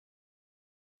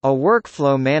A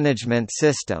workflow management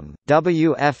system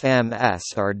 (WfMS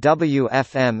or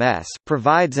WfMS)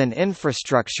 provides an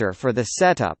infrastructure for the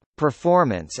setup,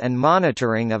 performance and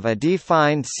monitoring of a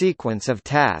defined sequence of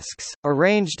tasks,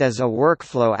 arranged as a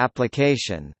workflow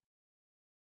application.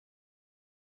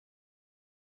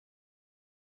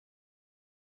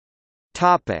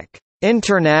 Topic: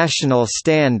 International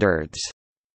standards.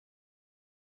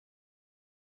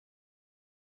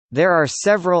 There are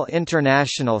several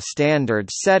international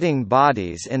standard-setting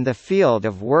bodies in the field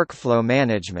of workflow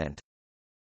management.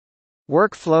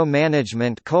 Workflow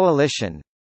Management Coalition,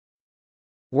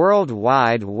 World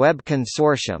Wide Web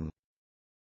Consortium,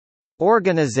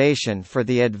 Organization for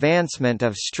the Advancement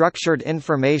of Structured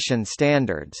Information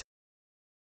Standards,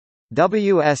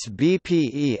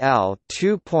 WSBPEL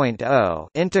 2.0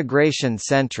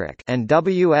 integration-centric and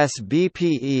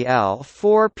WSBPEL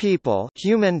 4 people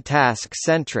human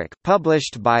task-centric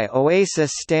published by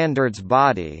OASIS standards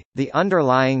body. The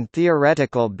underlying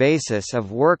theoretical basis of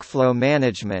workflow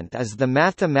management is the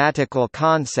mathematical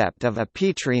concept of a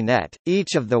Petri net.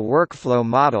 Each of the workflow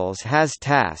models has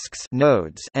tasks,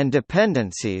 nodes, and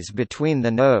dependencies between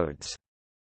the nodes.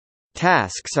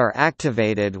 Tasks are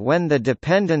activated when the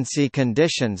dependency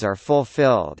conditions are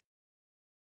fulfilled.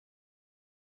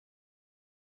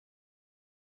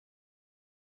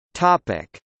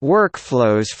 Topic: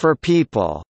 Workflows for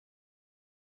people.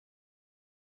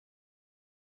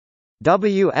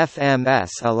 WfMS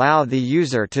allow the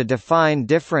user to define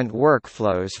different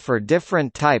workflows for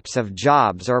different types of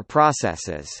jobs or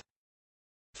processes.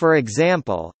 For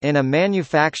example, in a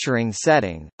manufacturing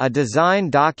setting, a design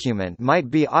document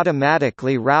might be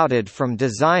automatically routed from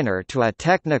designer to a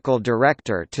technical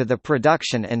director to the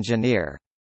production engineer.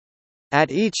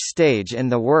 At each stage in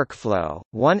the workflow,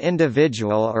 one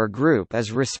individual or group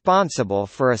is responsible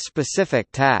for a specific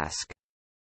task.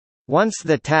 Once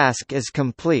the task is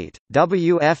complete,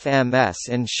 WfMS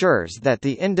ensures that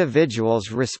the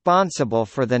individuals responsible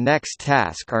for the next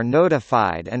task are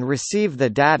notified and receive the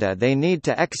data they need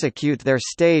to execute their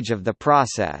stage of the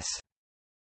process.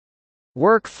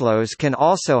 Workflows can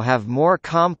also have more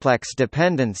complex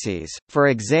dependencies, for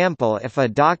example if a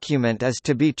document is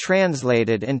to be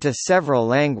translated into several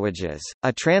languages,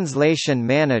 a translation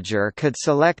manager could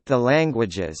select the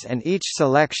languages and each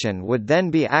selection would then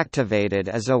be activated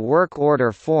as a work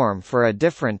order form for a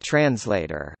different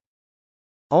translator.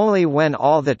 Only when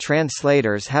all the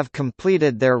translators have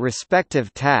completed their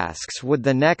respective tasks would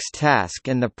the next task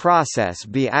in the process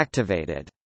be activated.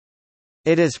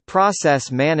 It is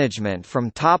process management from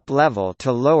top level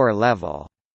to lower level.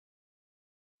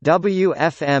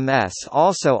 WfMS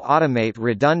also automate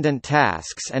redundant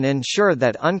tasks and ensure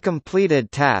that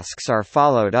uncompleted tasks are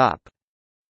followed up.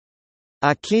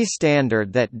 A key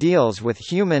standard that deals with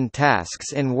human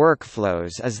tasks in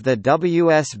workflows is the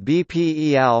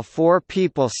WSBPEL 4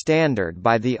 people standard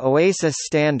by the OASIS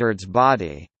standards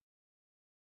body.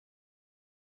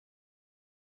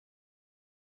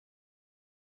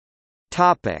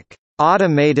 Topic: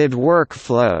 Automated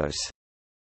workflows.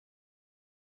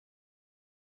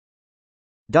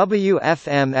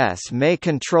 WfMS may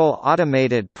control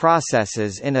automated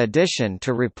processes in addition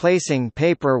to replacing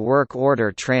paper work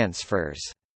order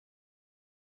transfers.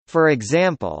 For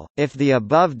example, if the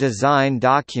above design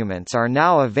documents are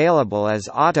now available as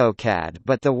AutoCAD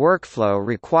but the workflow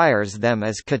requires them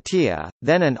as CATIA,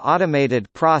 then an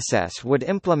automated process would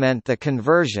implement the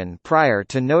conversion prior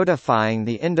to notifying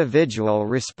the individual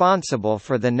responsible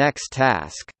for the next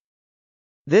task.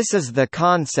 This is the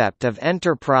concept of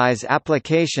enterprise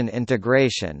application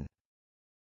integration.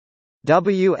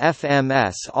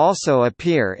 WfMS also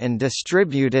appear in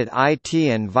distributed IT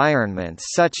environments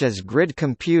such as grid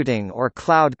computing or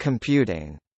cloud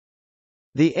computing.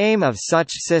 The aim of such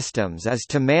systems is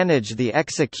to manage the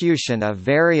execution of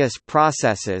various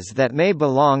processes that may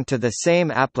belong to the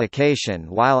same application,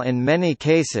 while in many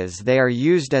cases they are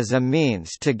used as a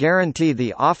means to guarantee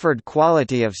the offered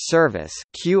quality of service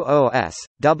 (QoS).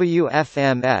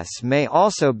 WfMS may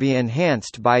also be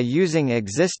enhanced by using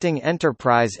existing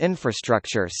enterprise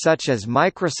infrastructure such as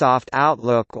Microsoft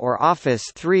Outlook or Office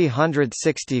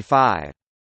 365.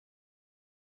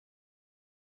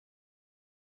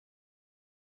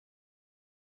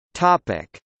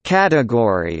 Topic: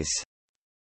 Categories.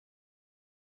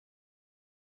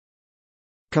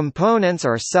 Components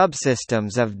or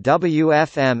subsystems of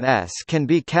WfMS can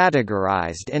be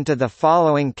categorized into the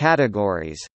following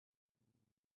categories: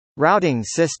 Routing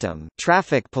system,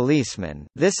 traffic policeman.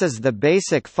 This is the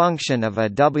basic function of a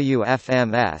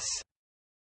WfMS.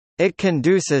 It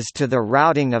conduces to the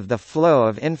routing of the flow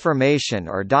of information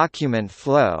or document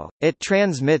flow. It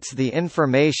transmits the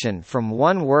information from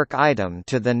one work item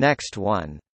to the next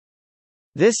one.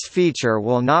 This feature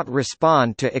will not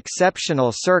respond to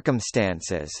exceptional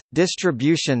circumstances.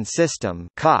 Distribution system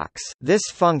 (COX). This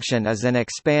function is an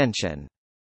expansion.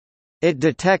 It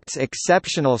detects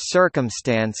exceptional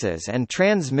circumstances and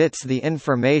transmits the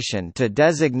information to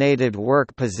designated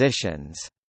work positions.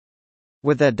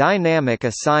 With a dynamic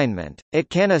assignment, it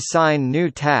can assign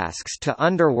new tasks to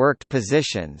underworked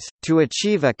positions, to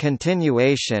achieve a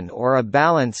continuation or a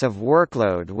balance of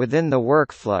workload within the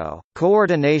workflow.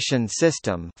 Coordination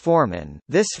system (foreman).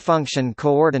 This function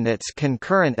coordinates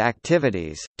concurrent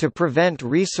activities, to prevent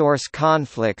resource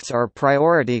conflicts or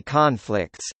priority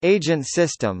conflicts. Agent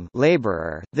system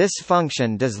 (laborer). This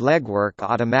function does legwork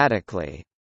automatically.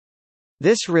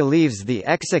 This relieves the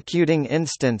executing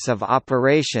instance of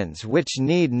operations which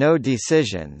need no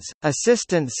decisions.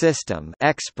 Assistant system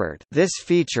 (expert). This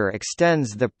feature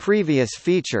extends the previous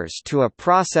features to a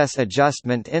process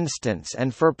adjustment instance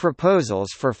and for proposals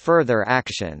for further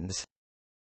actions.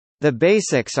 The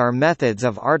basics are methods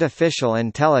of artificial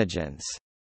intelligence.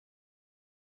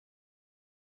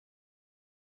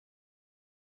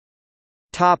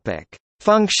 Topic: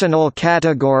 Functional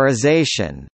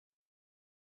categorization.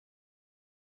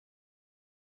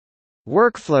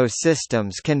 Workflow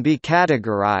systems can be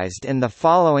categorized in the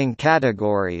following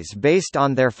categories based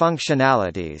on their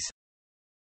functionalities: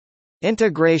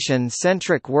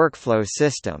 integration-centric workflow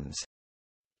systems,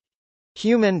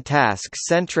 human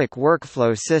task-centric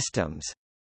workflow systems,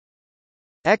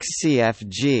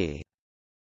 XCFG.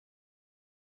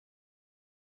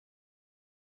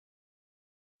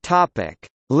 Topic: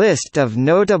 List of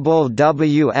notable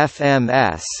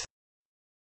WfMS.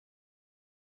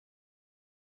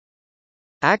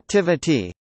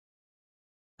 Activity,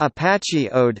 Apache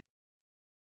Ode,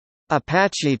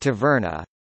 Apache Taverna,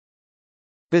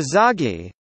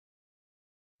 Bizagi,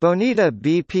 Bonita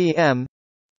BPM,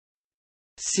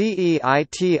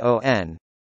 CEITON,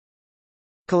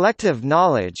 Collective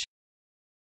Knowledge,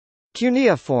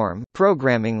 Cuneiform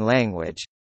programming language,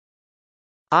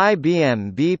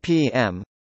 IBM BPM,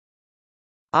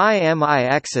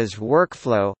 IMIX's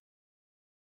workflow,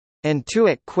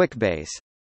 Intuit QuickBase,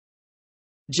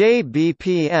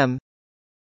 JBPM,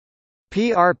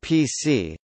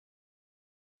 PRPC,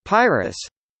 Pyrus,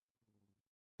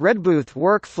 Redbooth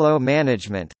Workflow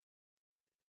Management,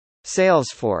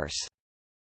 Salesforce,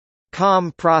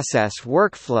 COM Process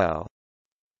Workflow,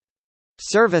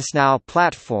 ServiceNow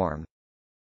Platform,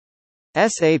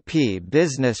 SAP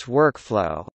Business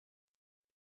Workflow,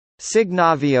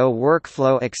 Signavio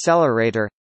Workflow Accelerator,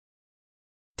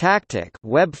 Tactic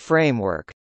Web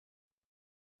Framework,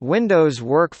 Windows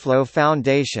Workflow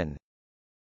Foundation,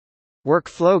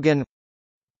 Workflogan,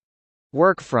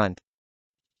 Workfront,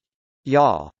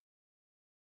 YAL.